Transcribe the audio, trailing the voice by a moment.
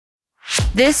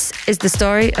This is the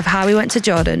story of how we went to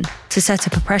Jordan to set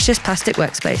up a precious plastic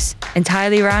workspace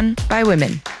entirely run by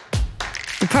women.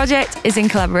 The project is in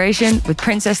collaboration with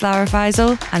Princess Lara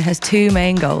Faisal and has two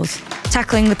main goals: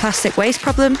 tackling the plastic waste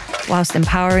problem whilst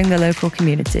empowering the local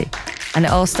community. And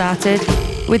it all started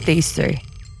with these three.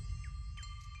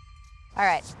 All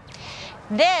right.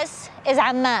 This is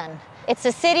Amman. It's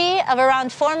a city of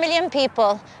around 4 million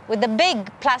people with a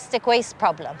big plastic waste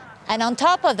problem. And on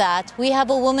top of that, we have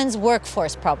a women's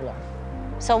workforce problem.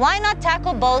 So why not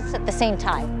tackle both at the same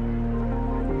time?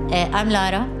 I'm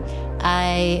Lara.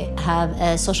 I have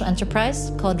a social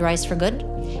enterprise called Rise for Good,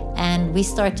 and we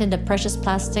started a precious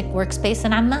plastic workspace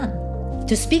in Amman.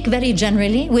 To speak very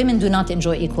generally, women do not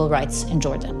enjoy equal rights in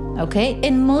Jordan, okay?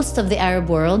 In most of the Arab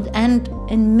world and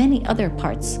in many other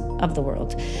parts of the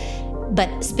world. But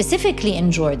specifically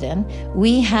in Jordan,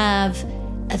 we have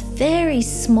a very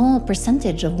small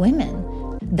percentage of women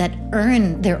that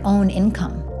earn their own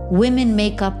income. Women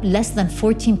make up less than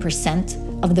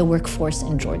 14% of the workforce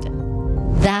in Jordan.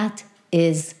 That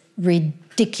is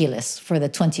ridiculous for the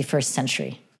 21st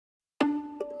century.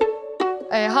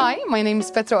 Hi, my name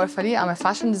is Petra Orfali. I'm a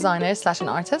fashion designer / an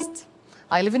artist.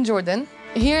 I live in Jordan.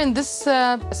 Here in this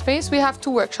space, we have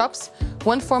two workshops,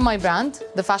 one for my brand,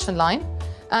 the fashion line,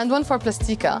 and one for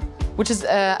Plastica, which is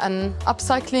an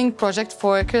upcycling project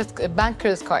for bank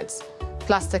credit cards,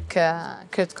 plastic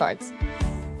credit cards.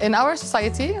 In our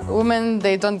society, women,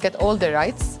 they don't get all their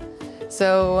rights.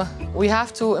 So we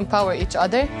have to empower each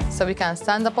other so we can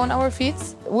stand up on our feet.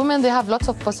 Women, they have lots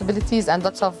of possibilities and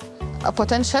lots of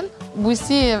potential. We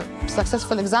see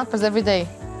successful examples every day.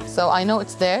 So I know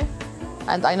it's there,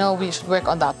 and I know we should work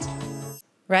on that.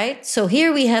 Right? So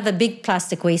here we have a big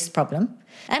plastic waste problem,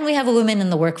 and we have a women in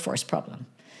the workforce problem.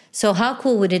 So how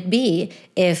cool would it be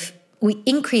if we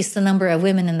increase the number of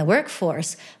women in the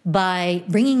workforce by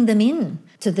bringing them in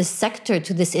to this sector,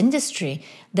 to this industry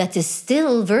that is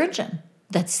still virgin,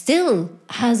 that still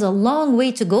has a long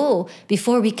way to go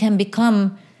before we can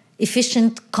become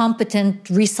efficient, competent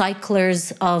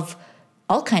recyclers of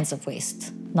all kinds of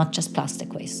waste, not just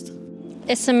plastic waste.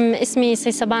 اسمي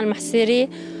سيصبان محسيري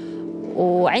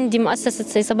وعندي مؤسسة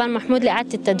سيصبان محمود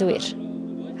لإعادة التدوير.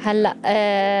 هلا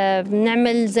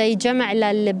بنعمل زي جمع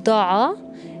للبضاعة،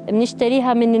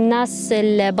 بنشتريها من الناس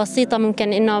البسيطة،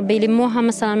 ممكن إنه بيلموها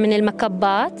مثلا من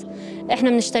المكبات، إحنا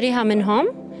بنشتريها منهم.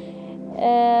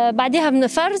 بعديها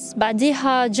بنفرز،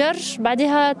 بعديها جر،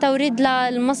 بعديها توريد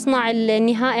للمصنع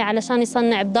النهائي علشان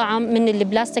يصنع بضاعة من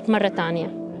البلاستيك مرة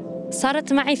تانية.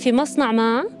 صارت معي في مصنع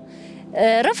ما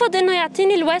رفض إنه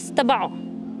يعطيني الويست تبعه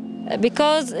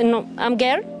because إنه I'm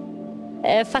girl.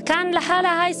 فكان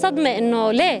لحالها هاي صدمة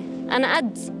إنه ليه أنا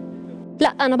قد لا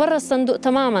أنا برا الصندوق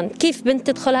تماماً. كيف بنت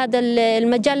تدخل هذا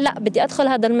المجال؟ لا بدي أدخل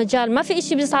هذا المجال، ما في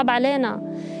إشي بيصعب علينا.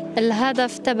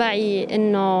 الهدف تبعي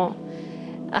إنه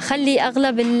أخلي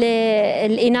أغلب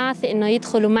الإناث إنه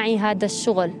يدخلوا معي هذا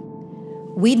الشغل.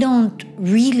 We don't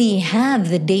really have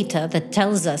the data that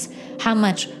tells us how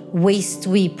much waste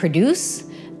we produce,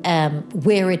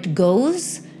 where it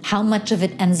goes, how much of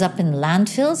it ends up in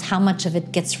landfills, how much of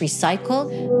it gets recycled.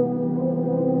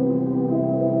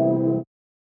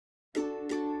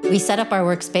 We set up our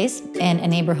workspace in a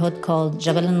neighborhood called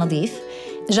Jabal al-Nadif.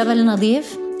 Jabal al-Nadif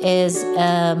is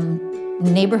a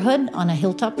neighborhood on a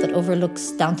hilltop that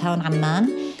overlooks downtown Amman.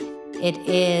 It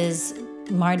is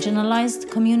a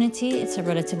marginalized community. It's a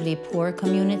relatively poor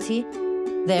community.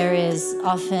 There is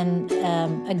often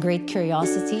a great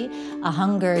curiosity, a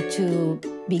hunger to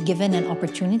be given an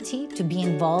opportunity, to be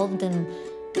involved in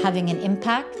having an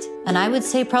impact. And I would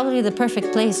say probably the perfect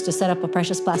place to set up a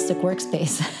precious plastic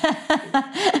workspace,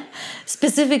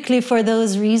 specifically for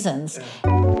those reasons.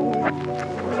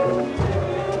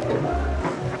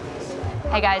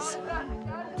 Hey guys,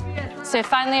 so we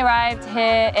finally arrived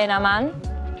here in Amman,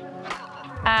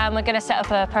 and we're going to set up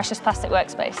a precious plastic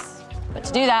workspace. But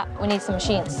to do that, we need some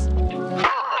machines.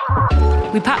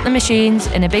 We packed the machines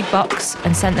in a big box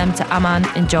and sent them to Amman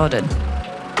in Jordan.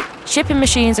 Shipping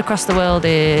machines across the world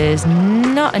is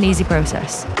not an easy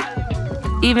process.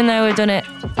 Even though we've done it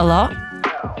a lot,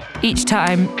 each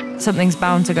time something's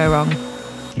bound to go wrong.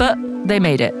 But they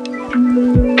made it.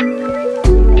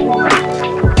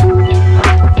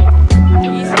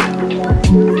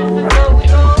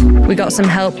 We got some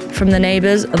help from the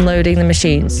neighbours unloading the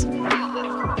machines.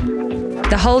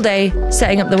 The whole day,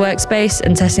 setting up the workspace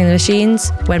and testing the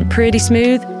machines went pretty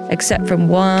smooth, except from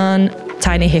one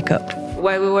tiny hiccup.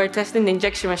 While we were testing the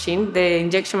injection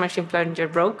machine plunger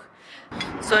broke.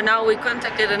 So now we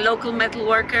contacted a local metal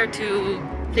worker to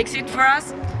fix it for us.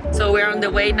 So we're on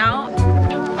the way now.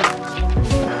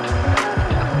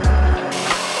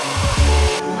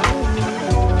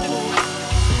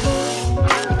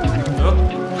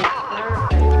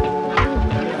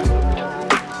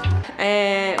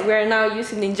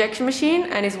 using the injection machine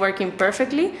and it's working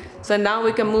perfectly. So now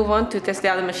we can move on to test the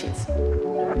other machines.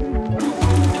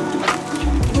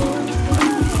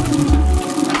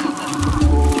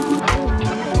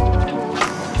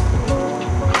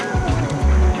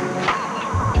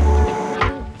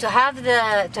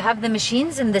 To have the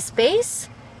machines in the space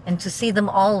and to see them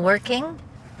all working,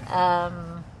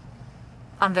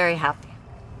 I'm very happy.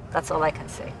 That's all I can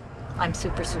say. I'm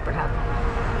super, super happy.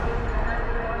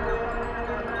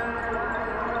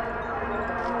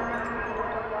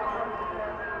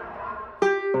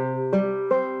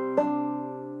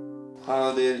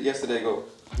 How did yesterday go?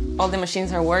 All the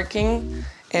machines are working.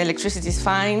 Electricity is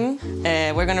fine.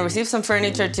 We're going to receive some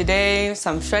furniture today,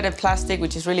 some shredded plastic,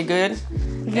 which is really good.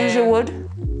 Use your wood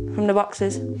from the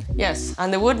boxes. Yes,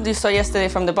 and the wood you saw yesterday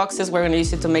from the boxes, we're going to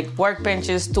use it to make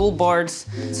workbenches, tool boards.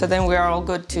 So then we are all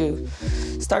good to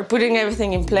start putting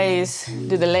everything in place,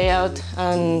 do the layout,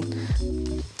 and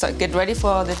so get ready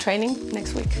for the training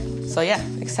next week. So yeah,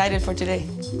 excited for today.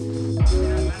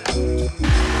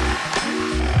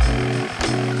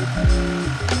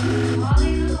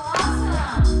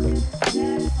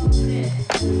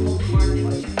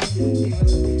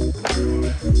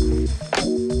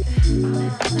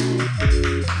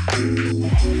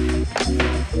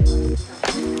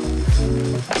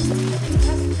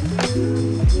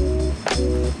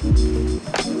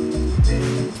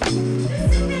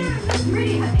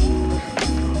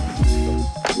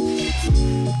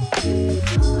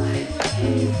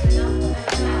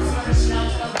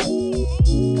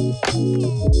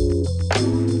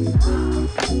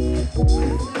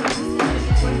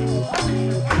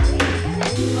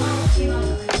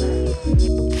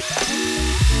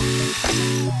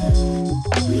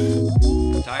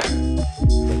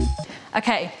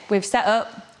 Okay, we've set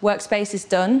up, workspace is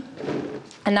done,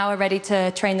 and now we're ready to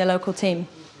train the local team.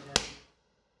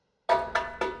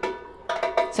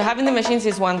 So having the machines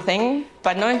is one thing,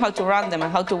 but knowing how to run them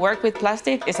and how to work with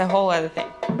plastic is a whole other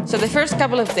thing. So the first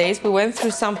couple of days, we went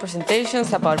through some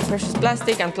presentations about precious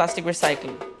plastic and plastic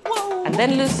recycling. Whoa. And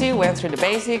then Lucy went through the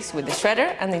basics with the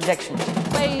shredder and the injection machine.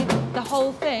 Weighed the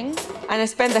whole thing. And I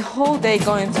spent the whole day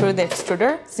going through the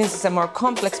extruder, since it's a more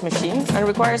complex machine and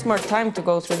requires more time to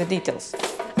go through the details.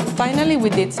 Finally, we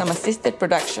did some assisted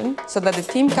production so that the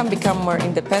team can become more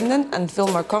independent and feel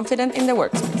more confident in the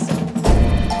workspace.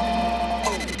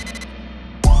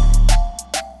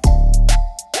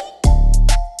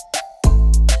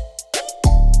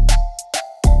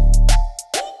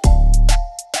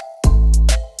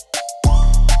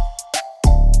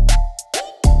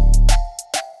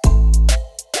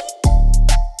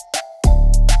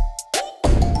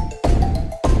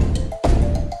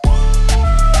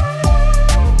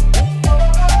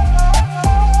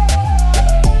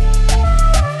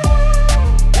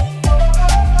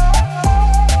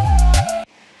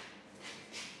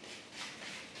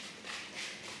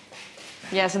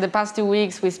 Yeah, so the past 2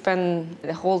 weeks, we spent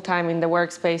the whole time in the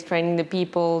workspace training the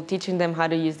people, teaching them how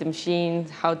to use the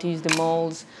machines, how to use the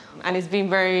molds. And it's been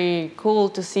very cool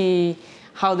to see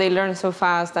how they learn so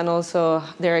fast and also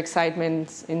their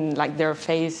excitement in like their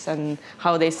face and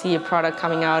how they see a product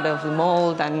coming out of the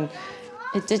mold. And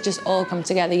it did just all come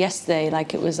together yesterday.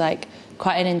 Like it was like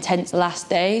quite an intense last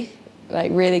day,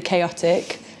 like really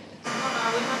chaotic.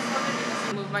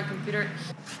 Move my computer.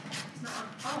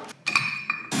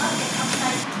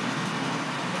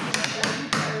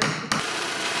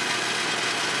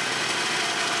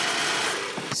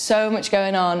 So much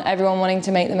going on, everyone wanting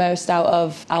to make the most out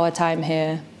of our time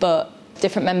here, but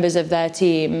different members of their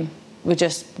team were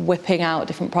just whipping out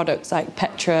different products. Like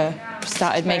Petra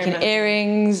started making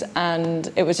earrings,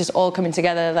 and it was just all coming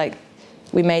together. Like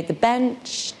we made the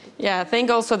bench. Yeah, I think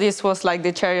also this was like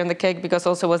the cherry on the cake because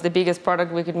also was the biggest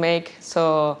product we could make.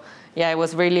 So yeah, it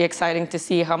was really exciting to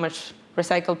see how much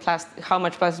plastic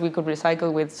we could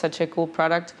recycle with such a cool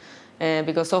product.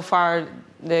 Because so far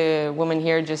the women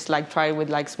here just like tried with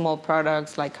like small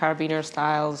products like carabiner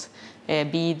styles,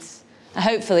 beads.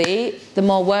 Hopefully the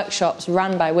more workshops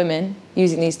run by women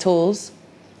using these tools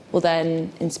will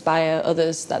then inspire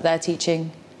others that they're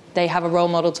teaching. They have a role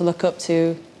model to look up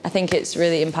to. I think it's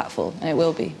really impactful, and it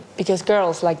will be. Because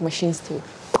girls like machines too.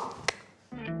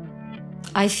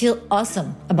 I feel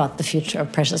awesome about the future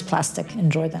of precious plastic in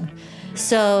Jordan.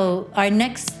 So our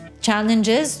next challenge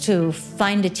is to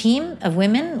find a team of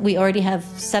women. We already have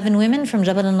 7 women from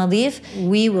Jabal al-Nadif.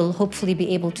 We will hopefully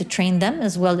be able to train them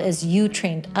as well as you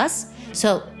trained us.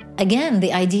 So again,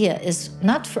 the idea is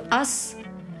not for us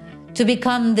to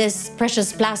become this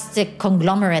precious plastic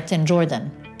conglomerate in Jordan.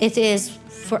 It is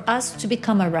for us to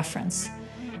become a reference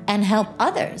and help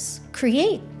others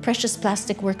create precious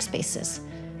plastic workspaces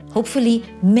hopefully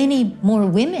many more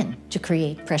women to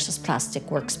create precious plastic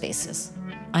workspaces.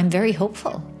 I'm very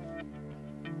hopeful,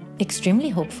 extremely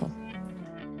hopeful.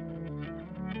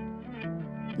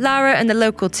 Lara and the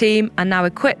local team are now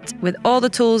equipped with all the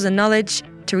tools and knowledge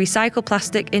to recycle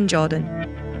plastic in Jordan.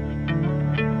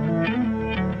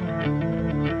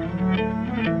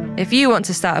 If you want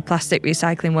to start a plastic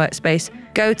recycling workspace,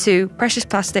 go to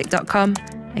preciousplastic.com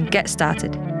and get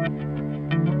started.